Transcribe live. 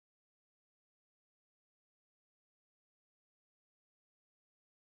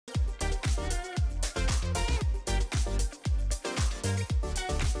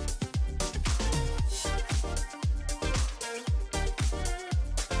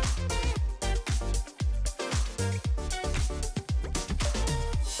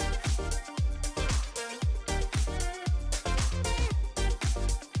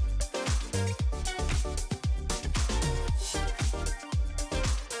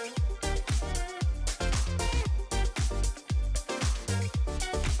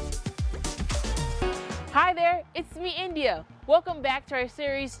Hi there, it's me, India. Welcome back to our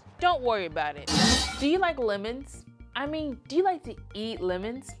series, Don't Worry About It. Do you like lemons? Do you like to eat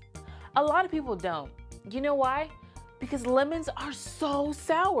lemons? A lot of people don't. You know why? Because lemons are so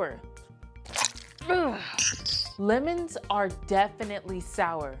sour. Ugh. Lemons are definitely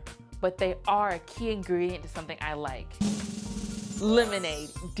sour, but they are a key ingredient to something I like. Lemonade.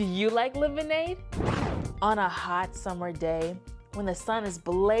 Do you like lemonade? On a hot summer day, when the sun is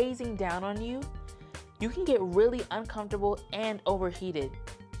blazing down on you, you can get really uncomfortable and overheated.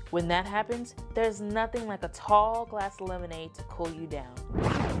 When that happens, there's nothing like a tall glass of lemonade to cool you down.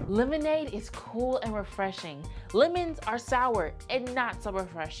 Lemonade is cool and refreshing. Lemons are sour and not so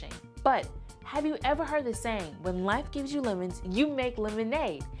refreshing. But have you ever heard the saying, when life gives you lemons, you make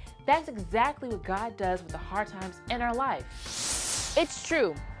lemonade? That's exactly what God does with the hard times in our life. It's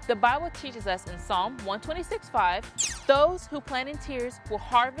true. The Bible teaches us in Psalm 126:5, those who plant in tears will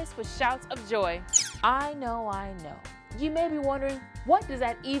harvest with shouts of joy. I know. You may be wondering, what does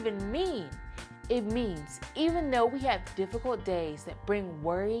that even mean? It means, even though we have difficult days that bring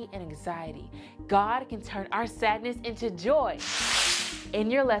worry and anxiety, God can turn our sadness into joy. In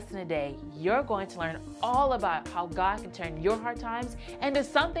your lesson today, you're going to learn all about how God can turn your hard times into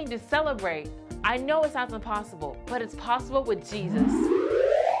something to celebrate. I know it sounds impossible, but it's possible with Jesus.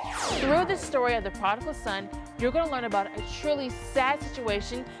 Through the story of the prodigal son, you're going to learn about a truly sad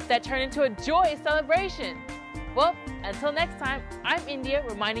situation that turned into a joyous celebration. Well, until next time, I'm India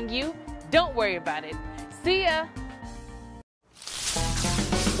reminding you, don't worry about it. See ya!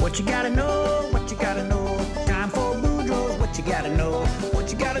 What you gotta know, what you gotta know. Time for Boudreaux, what you gotta know.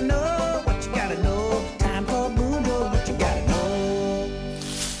 What you gotta know, what you gotta know. Time for Boudreaux, what you gotta know.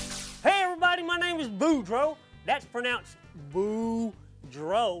 Hey everybody, my name is Boudreaux. That's pronounced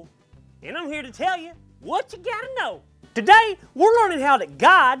Boudreaux. And I'm here to tell you what you gotta know. Today, we're learning how that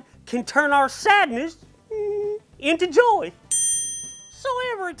God can turn our sadness into joy. So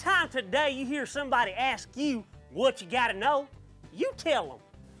every time today you hear somebody ask you what you gotta know, you tell them,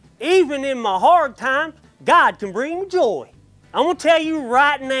 even in my hard times, God can bring me joy. I'm gonna tell you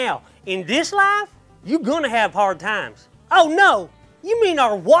right now, in this life, you're gonna have hard times. Oh no, you mean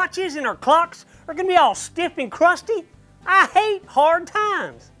our watches and our clocks are gonna be all stiff and crusty? I hate hard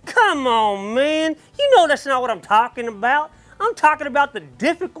times. Come on, man. You know that's not what I'm talking about. I'm talking about the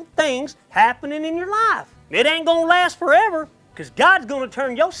difficult things happening in your life. It ain't gonna last forever, because God's gonna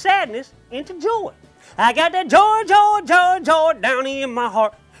turn your sadness into joy. I got that joy, joy, joy, joy down in my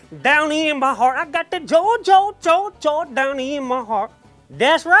heart. Down in my heart. I got that joy, joy, joy, joy down in my heart.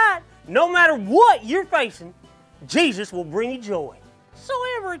 That's right. No matter what you're facing, Jesus will bring you joy. So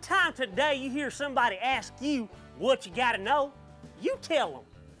every time today you hear somebody ask you what you gotta know, you tell them,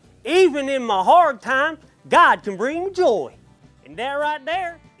 even in my hard times, God can bring me joy. And that right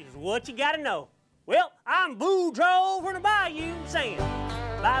there is what you gotta know. Well, I'm Boudreaux from the Bayou saying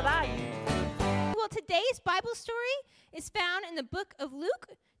bye-bye. Well, today's Bible story is found in the book of Luke,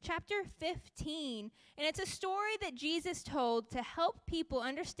 chapter 15. And it's a story that Jesus told to help people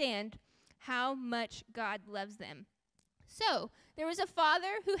understand how much God loves them. So, there was a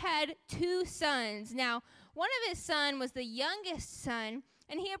father who had 2 sons. Now, one of his sons was the youngest son,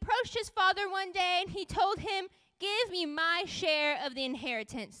 and he approached his father one day and he told him, "Give me my share of the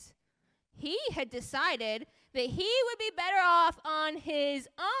inheritance." He had decided that he would be better off on his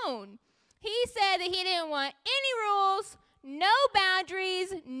own. He said that he didn't want any rules, no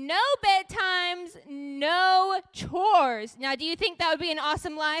boundaries, no bedtimes, no chores. Now, do you think that would be an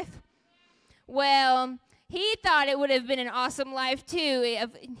awesome life? Well, he thought it would have been an awesome life too.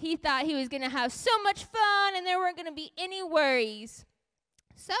 He thought he was going to have so much fun and there weren't going to be any worries.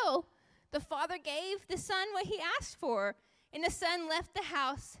 So, the father gave the son what he asked for. And the son left the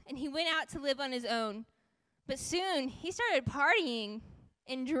house, and he went out to live on his own. But soon, he started partying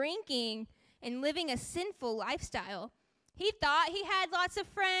and drinking and living a sinful lifestyle. He thought he had lots of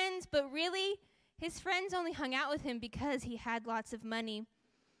friends, but really, his friends only hung out with him because he had lots of money.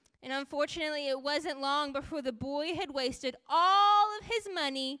 And unfortunately, it wasn't long before the boy had wasted all of his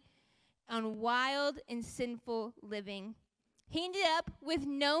money on wild and sinful living. He ended up with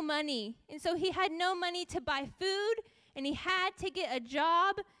no money, and so he had no money to buy food, and he had to get a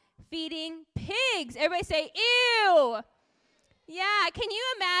job feeding pigs. Everybody say, ew. Yeah, can you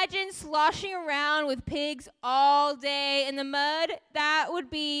imagine sloshing around with pigs all day in the mud? That would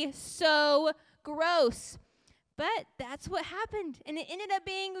be so gross. But that's what happened, and it ended up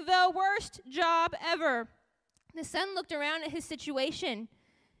being the worst job ever. The son looked around at his situation,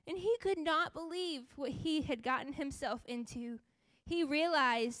 and he could not believe what he had gotten himself into. He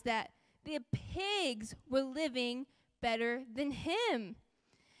realized that the pigs were living better than him.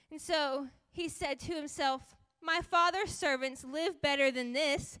 And so he said to himself, "My father's servants live better than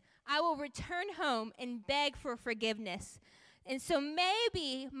this. I will return home and beg for forgiveness. And so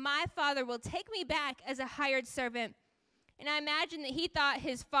maybe my father will take me back as a hired servant." And I imagine that he thought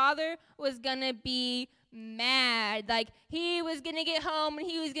his father was going to be mad. Like, he was going to get home and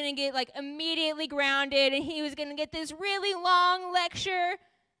he was going to get, like, immediately grounded, and he was going to get this really long lecture.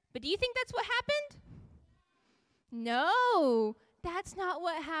 But do you think that's what happened? No, that's not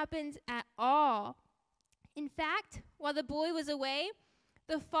what happened at all. In fact, while the boy was away,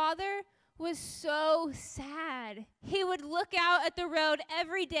 the father was so sad. He would look out at the road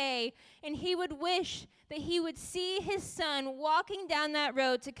every day, and he would wish that he would see his son walking down that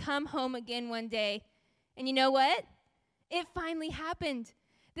road to come home again one day. And you know what? It finally happened.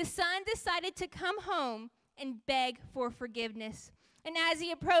 The son decided to come home and beg for forgiveness. And as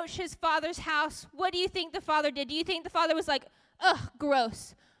he approached his father's house, what do you think the father did? Do you think the father was like, "Ugh,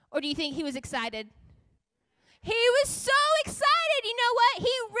 gross"? Or do you think he was excited? He was so excited. You know what?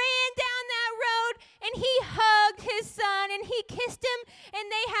 He ran down that road and he hugged his son and he kissed him,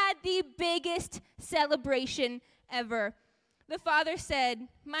 and they had the biggest celebration ever. The father said,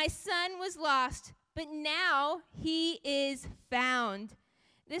 "My son was lost, but now he is found."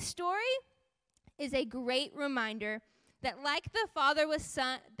 This story is a great reminder that like the father was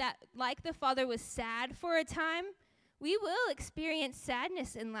sad for a time, we will experience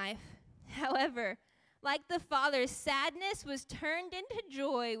sadness in life. However, like the father's sadness was turned into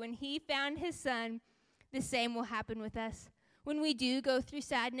joy when he found his son, the same will happen with us. When we do go through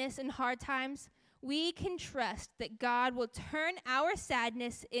sadness and hard times, we can trust that God will turn our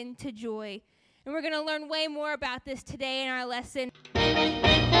sadness into joy. And we're going to learn way more about this today in our lesson.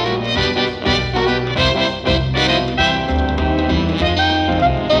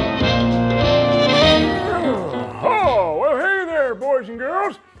 Oh, well, hey there, boys and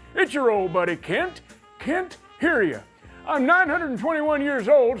girls. It's your old buddy Kent. Kent, hear ya. I'm 921 years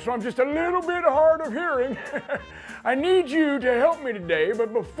old, so I'm just a little bit hard of hearing. I need you to help me today,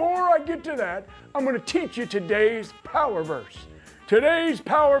 but before I get to that, I'm going to teach you today's power verse. Today's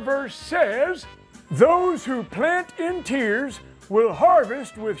power verse says, "Those who plant in tears will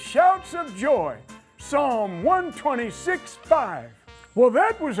harvest with shouts of joy." Psalm 126:5. Well,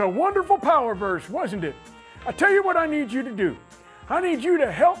 that was a wonderful power verse, wasn't it? I tell you what I need you to do. I need you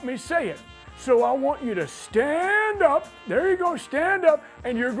to help me say it. So I want you to stand up. There you go, stand up,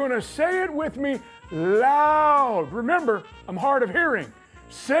 and you're going to say it with me loud. Remember, I'm hard of hearing.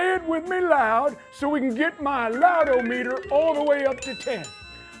 Say it with me loud so we can get my loudometer all the way up to 10.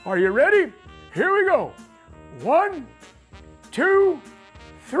 Are you ready? Here we go. 1, 2,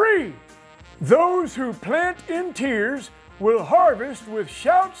 3. Those who plant in tears will harvest with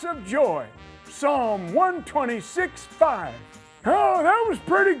shouts of joy. Psalm 126:5. Oh, that was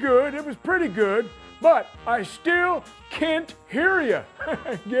pretty good. It was pretty good, but I still can't hear you.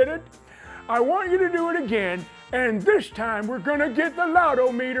 Get it? I want you to do it again, and this time we're going to get the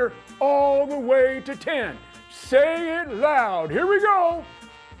loudometer all the way to 10. Say it loud. Here we go.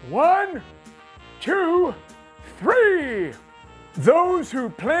 1, 2, 3. Those who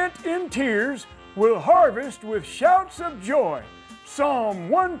plant in tears will harvest with shouts of joy. Psalm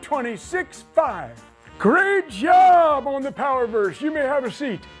 126:5. Great job on the power verse. You may have a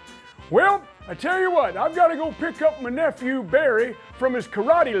seat. Well, I tell you what, I've got to go pick up my nephew Barry from his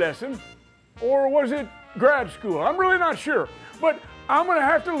karate lesson, or was it grad school? I'm really not sure, but I'm going to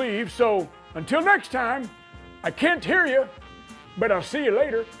have to leave, so until next time, I can't hear you, but I'll see you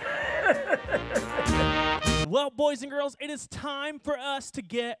later. Well, boys and girls, it is time for us to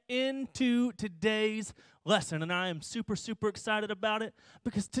get into today's lesson, and I am super, super excited about it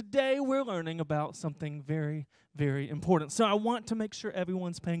because today we're learning about something very, very important. So I want to make sure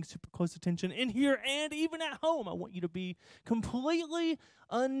everyone's paying super close attention in here and even at home. I want you to be completely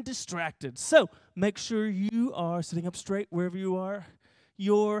undistracted. So make sure you are sitting up straight wherever you are.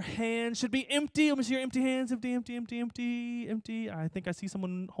 Your hands should be empty. Let me see your empty hands. Empty, empty, empty, empty, empty. I think I see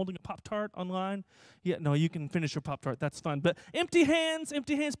someone holding a Pop-Tart online. Yeah, no, you can finish your Pop-Tart. That's fine. But empty hands,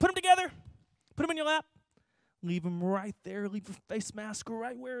 empty hands. Put them together. Put them in your lap. Leave them right there. Leave your face mask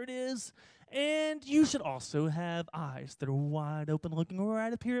right where it is. And you should also have eyes that are wide open, looking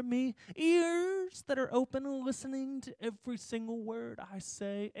right up here at me. Ears that are open, listening to every single word I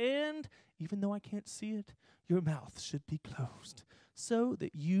say. And even though I can't see it, your mouth should be closed so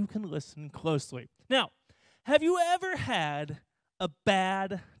that you can listen closely. Now, have you ever had a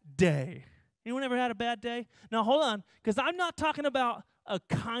bad day? Anyone ever had a bad day? Now, hold on, because I'm not talking about a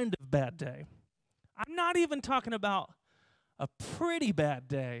kind of bad day. I'm not even talking about a pretty bad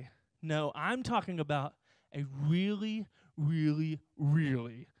day. No, I'm talking about a really, really,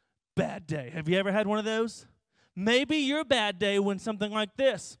 really bad day. Have you ever had one of those? Maybe your bad day went something like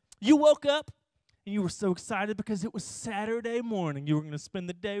this. You woke up and you were so excited because it was Saturday morning. You were going to spend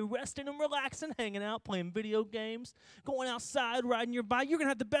the day resting and relaxing, hanging out, playing video games, going outside, riding your bike. You're going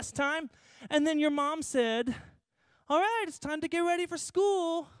to have the best time. And then your mom said, all right, it's time to get ready for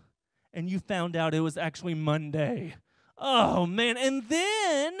school. And you found out it was actually Monday. Oh, man. And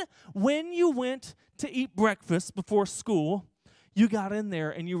then when you went to eat breakfast before school, you got in there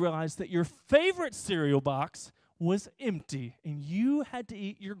and you realized that your favorite cereal box was empty, and you had to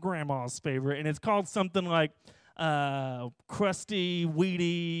eat your grandma's favorite, and it's called something like crusty,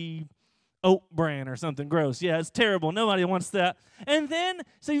 weedy oat bran or something gross. Yeah, it's terrible. Nobody wants that. And then,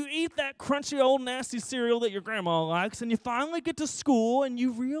 so you eat that crunchy old nasty cereal that your grandma likes, and you finally get to school, and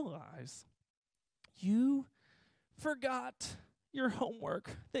you realize you forgot your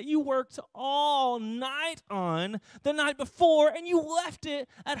homework that you worked all night on the night before, and you left it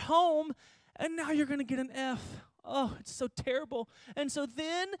at home, and now you're going to get an F. Oh, it's so terrible. And so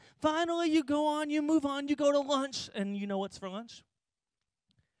then, finally, you go on, you move on, you go to lunch. And you know what's for lunch?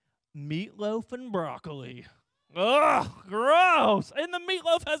 Meatloaf and broccoli. Ugh, gross. And the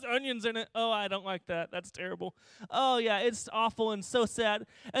meatloaf has onions in it. Oh, I don't like that. That's terrible. Oh, yeah, it's awful and so sad.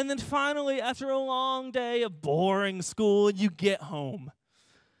 And then finally, after a long day of boring school, you get home.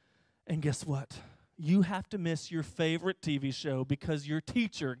 And guess what? You have to miss your favorite TV show because your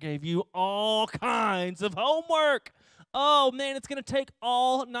teacher gave you all kinds of homework. Oh, man, it's going to take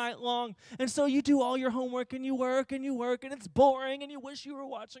all night long. And so you do all your homework, and you work, and it's boring, and you wish you were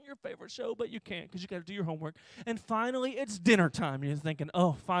watching your favorite show, but you can't because you got to do your homework. And finally, it's dinner time. You're thinking,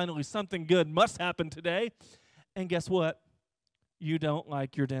 oh, finally, something good must happen today. And guess what? You don't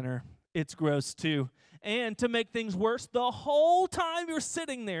like your dinner. It's gross, too. And to make things worse, the whole time you're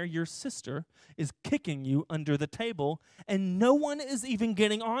sitting there, your sister is kicking you under the table, and no one is even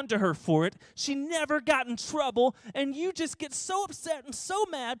getting onto her for it. She never got in trouble, and you just get so upset and so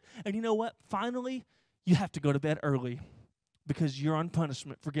mad. And you know what? Finally, you have to go to bed early because you're on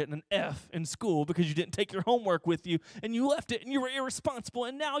punishment for getting an F in school because you didn't take your homework with you, and you left it, and you were irresponsible,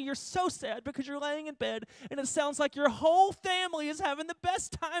 and now you're so sad because you're laying in bed, and it sounds like your whole family is having the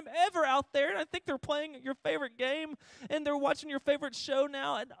best time ever out there, and I think they're playing your favorite game, and they're watching your favorite show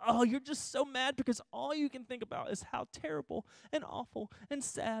now, and oh, you're just so mad because all you can think about is how terrible and awful and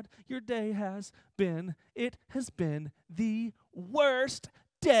sad your day has been. It has been the worst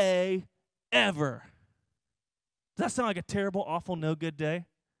day ever. Does that sound like a terrible, awful, no good day?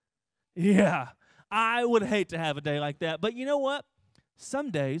 Yeah, I would hate to have a day like that. But you know what?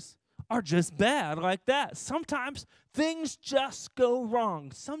 Some days are just bad like that. Sometimes things just go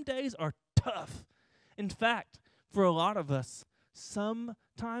wrong. Some days are tough. In fact, for a lot of us,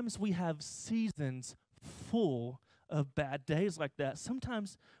 sometimes we have seasons full of bad days like that.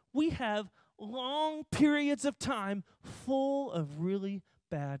 Sometimes we have long periods of time full of really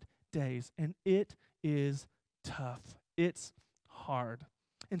bad days, and it is tough. It's hard.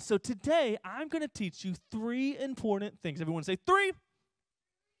 And so today, I'm going to teach you 3 important things. Everyone say 3.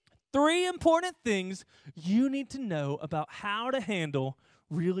 3 important things you need to know about how to handle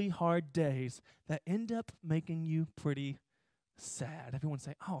really hard days that end up making you pretty sad. Everyone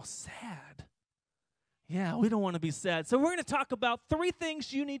say, oh, sad. Yeah, we don't want to be sad. So we're going to talk about 3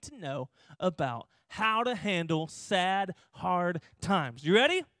 things you need to know about how to handle sad, hard times. You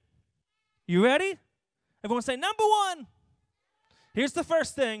ready? You ready? Everyone say, number 1. Here's the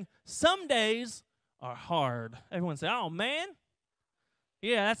first thing. Some days are hard. Everyone say, oh, man.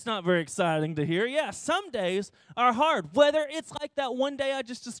 Yeah, that's not very exciting to hear. Yeah, some days are hard. Whether it's like that one day I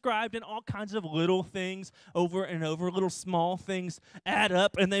just described and all kinds of little things over and over, little small things add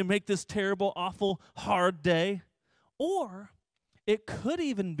up and they make this terrible, awful, hard day. Or it could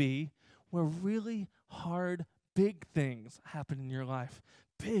even be where really hard, big things happen in your life.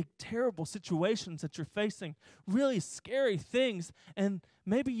 Big, terrible situations that you're facing, really scary things, and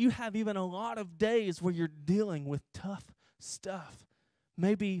maybe you have even a lot of days where you're dealing with tough stuff.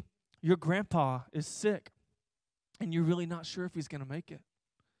 Maybe your grandpa is sick, and you're really not sure if he's going to make it.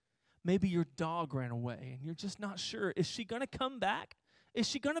 Maybe your dog ran away, and you're just not sure. Is she going to come back? Is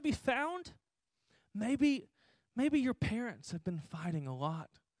she going to be found? Maybe your parents have been fighting a lot,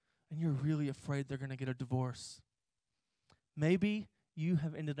 and you're really afraid they're going to get a divorce. Maybe you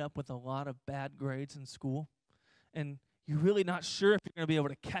have ended up with a lot of bad grades in school, and you're really not sure if you're going to be able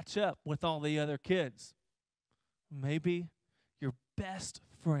to catch up with all the other kids. Maybe your best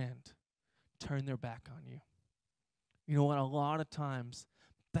friend turned their back on you. You know what? A lot of times,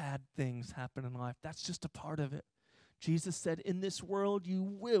 bad things happen in life. That's just a part of it. Jesus said, in this world, you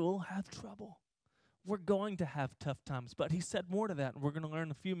will have trouble. we're going to have tough times. But he said more to that, and we're going to learn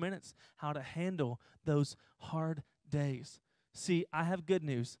in a few minutes how to handle those hard days. See, I have good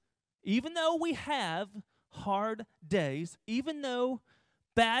news. Even though we have hard days, even though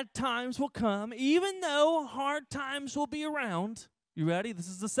bad times will come, even though hard times will be around, you ready? This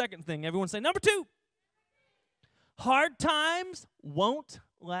is the second thing. Everyone say, number 2. Hard times won't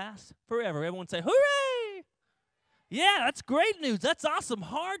last forever. Everyone say, hooray! Yeah, that's great news. That's awesome.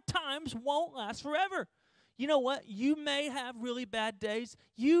 Hard times won't last forever. You know what? You may have really bad days.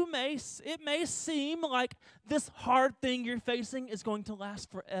 It may seem like this hard thing you're facing is going to last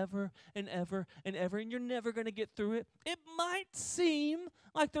forever and ever and ever, and you're never going to get through it. It might seem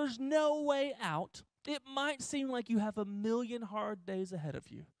like there's no way out. It might seem like you have a million hard days ahead of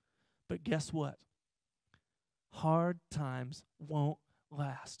you. But guess what? Hard times won't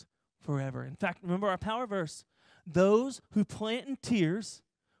last forever. In fact, remember our power verse. Those who plant in tears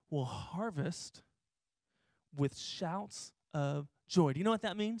will harvest with shouts of joy. Do you know what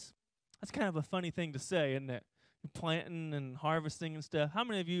that means? That's kind of a funny thing to say, isn't it? You're planting and harvesting and stuff. How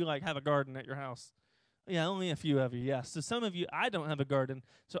many of you have a garden at your house? Yeah, only a few of you, yes. So some of you, I don't have a garden,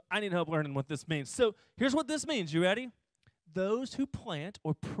 so I need help learning what this means. So here's what this means. You ready? Those who plant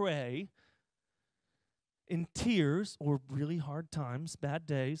or pray in tears or really hard times, bad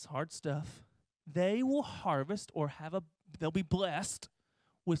days, hard stuff, they will harvest or they'll be blessed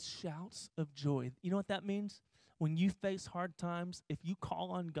with shouts of joy. You know what that means? When you face hard times, if you call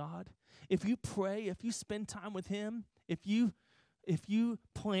on God, if you pray, if you spend time with Him, if you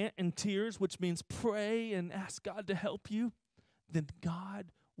plant in tears, which means pray and ask God to help you, then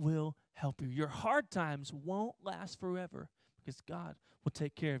God will help you. Your hard times won't last forever because God will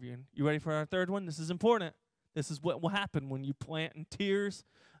take care of you. And you ready for our third one? This is important. This is what will happen when you plant in tears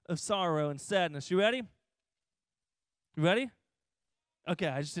of sorrow and sadness. You ready? You ready? Okay,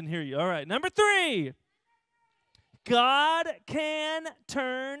 I just didn't hear you. All right, number 3. God can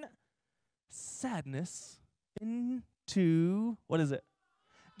turn sadness into, what is it?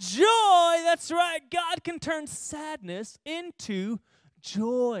 Joy. That's right. God can turn sadness into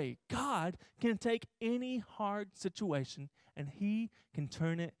joy. God can take any hard situation and He can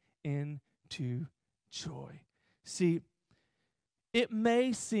turn it into joy. See, it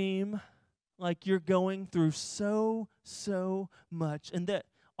may seem like you're going through so much and that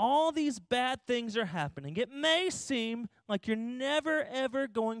all these bad things are happening. It may seem like you're never, ever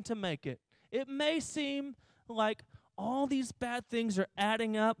going to make it. It may seem like all these bad things are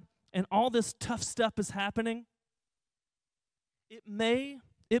adding up and all this tough stuff is happening. It may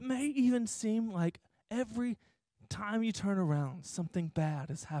even seem like every time you turn around, something bad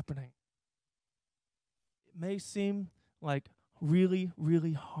is happening. It may seem like really,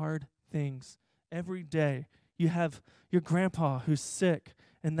 really hard things. Every day you have your grandpa who's sick,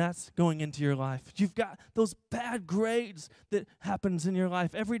 and that's going into your life. You've got those bad grades that happens in your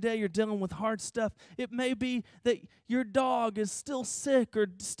life. Every day you're dealing with hard stuff. It may be that your dog is still sick or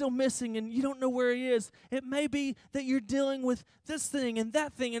still missing and you don't know where he is. It may be that you're dealing with this thing and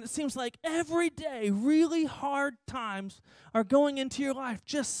that thing, and it seems like every day really hard times are going into your life.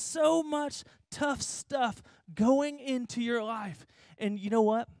 Just so much tough stuff going into your life. And you know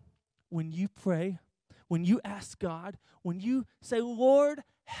what? When you pray, when you ask God, when you say, Lord,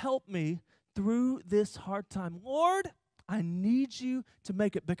 help me through this hard time. Lord, I need you to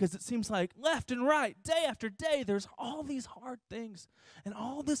make it, because it seems like left and right, day after day, there's all these hard things and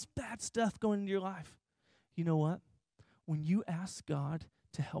all this bad stuff going into your life. You know what? When you ask God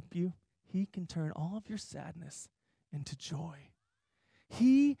to help you, He can turn all of your sadness into joy.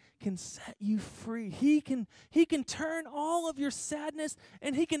 He can set you free. He can turn all of your sadness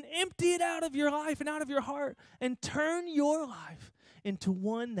and He can empty it out of your life and out of your heart and turn your life into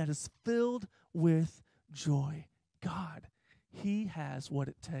one that is filled with joy. God, He has what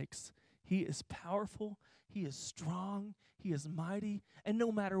it takes. He is powerful. He is strong. He is mighty. And no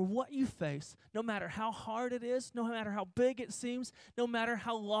matter what you face, no matter how hard it is, no matter how big it seems, no matter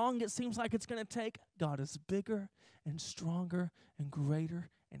how long it seems like it's going to take, God is bigger and stronger and greater,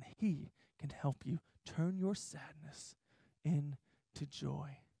 and He can help you turn your sadness into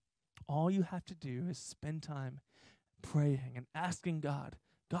joy. All you have to do is spend time praying and asking God,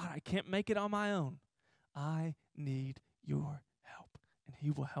 God, I can't make it on my own. I need your help, and He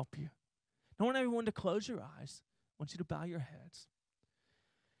will help you. I want everyone to close your eyes. I want you to bow your heads.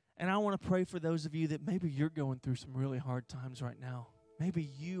 And I want to pray for those of you that maybe you're going through some really hard times right now. Maybe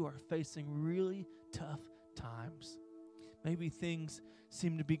you are facing really tough times. Maybe things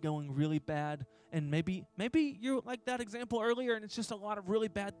seem to be going really bad, and maybe you're like that example earlier, and it's just a lot of really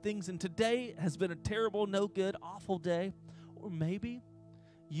bad things, and today has been a terrible, no good, awful day. Or maybe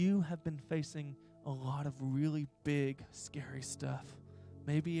you have been facing a lot of really big, scary stuff.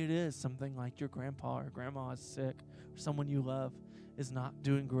 Maybe it is something like your grandpa or grandma is sick, or someone you love is not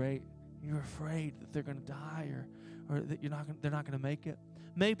doing great. You're afraid that they're going to die or that they're not going to make it.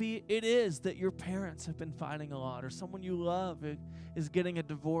 Maybe it is that your parents have been fighting a lot, or someone you love is getting a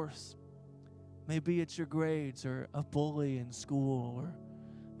divorce. Maybe it's your grades or a bully in school, or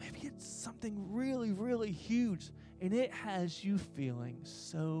maybe it's something really, really huge, and it has you feeling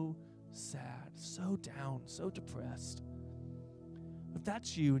so sad, so down, so depressed. If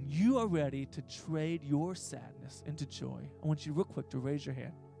that's you and you are ready to trade your sadness into joy, I want you real quick to raise your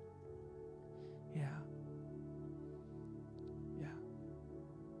hand. Yeah.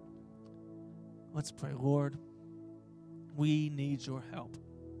 Let's pray. Lord, we need your help.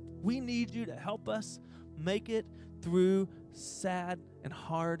 We need you to help us make it through sad and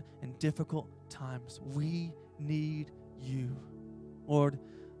hard and difficult times. We need you. Lord,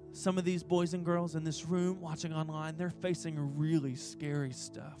 some of these boys and girls in this room watching online, they're facing really scary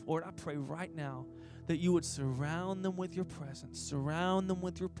stuff. Lord, I pray right now that you would surround them with your presence, surround them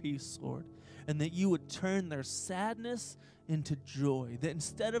with your peace, Lord, and that you would turn their sadness into joy. That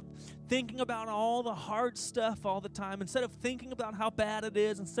instead of thinking about all the hard stuff all the time, instead of thinking about how bad it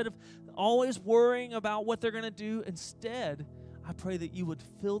is, instead of always worrying about what they're going to do, instead, I pray that you would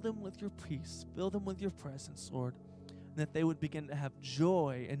fill them with your peace, fill them with your presence, Lord, and that they would begin to have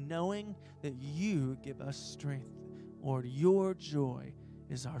joy in knowing that you give us strength. Lord, your joy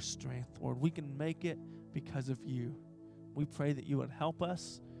is our strength. Lord, we can make it because of you. We pray that you would help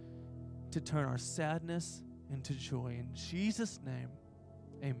us to turn our sadness into joy. In Jesus' name,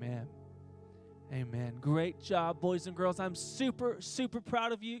 amen. Amen. Great job, boys and girls. I'm super, super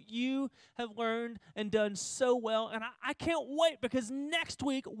proud of you. You have learned and done so well, and I can't wait because next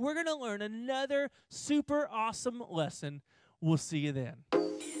week we're going to learn another super awesome lesson. We'll see you then.